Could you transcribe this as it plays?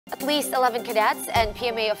At least 11 cadets and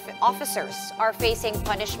PMA officers are facing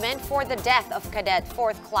punishment for the death of Cadet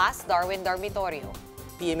 4th Class Darwin Dormitorio.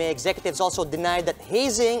 PMA executives also denied that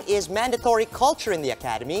hazing is mandatory culture in the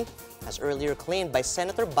academy, as earlier claimed by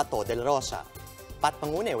Senator Bato de la Rosa. Pat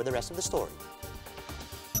Pangune with the rest of the story.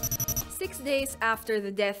 6 days after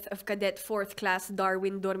the death of Cadet 4th Class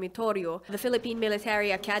Darwin Dormitorio, the Philippine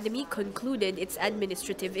Military Academy concluded its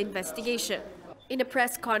administrative investigation. In a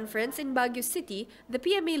press conference in Baguio City, the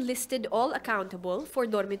PMA listed all accountable for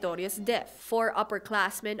Dormitorio's death. 4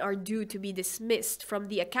 upperclassmen are due to be dismissed from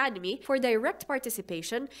the academy for direct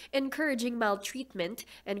participation, encouraging maltreatment,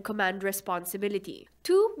 and command responsibility.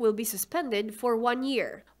 2 will be suspended for 1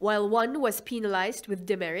 year, while 1 was penalized with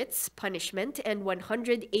demerits, punishment, and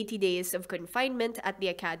 180 days of confinement at the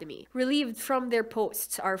academy. Relieved from their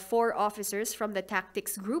posts are 4 officers from the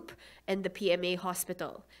tactics group and the PMA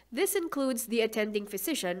hospital. This includes the attending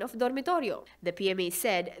physician of Dormitorio. The PMA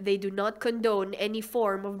said they do not condone any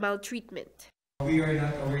form of maltreatment. We are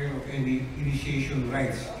not aware of any initiation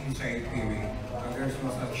rights inside PMA. There's no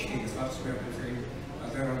such thing. As far as we're concerned,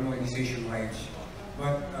 there are no initiation rights.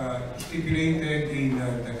 But stipulated in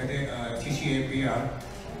the cadet CCAPR,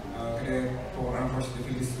 Cadet for Armed Forces of the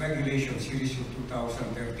Philippines Regulation Series of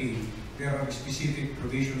 2013, there are specific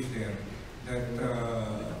provisions there that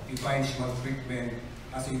defines maltreatment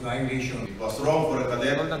as a violation. It was wrong for a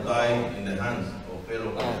cadet to die in the hands of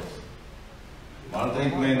fellow cadets.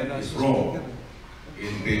 Maltreatment is wrong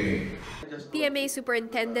in PMA. PMA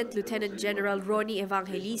Superintendent Lieutenant General Ronnie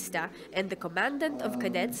Evangelista and the Commandant of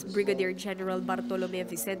Cadets, Brigadier General Bartolome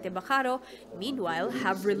Vicente Bacaro, meanwhile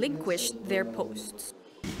have relinquished their posts.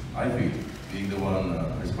 I feel, being the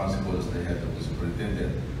one responsible as the head of the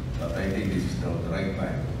superintendent, that I think this is now the right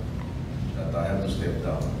time that I have to step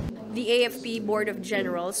down. The AFP Board of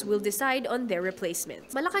Generals will decide on their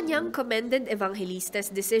replacement. Malacanang commended Evangelista's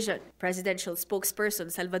decision. Presidential spokesperson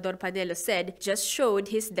Salvador Panelo said just showed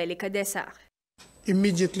his delicadeza.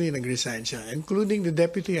 Immediately nag-resign siya, including the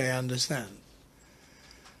deputy, I understand.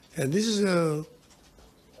 And this is the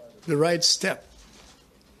right step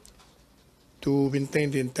to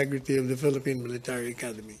maintain the integrity of the Philippine Military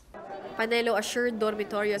Academy. Panelo assured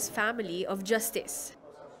Dormitorio's family of justice.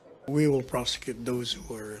 We will prosecute those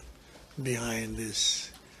who are behind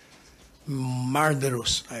this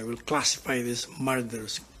murderous, I will classify this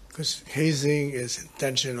murderous, because hazing is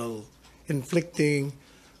intentional, inflicting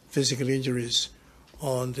physical injuries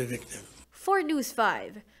on the victim. For News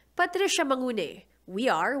 5, Patricia Mangune, we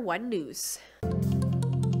are One News.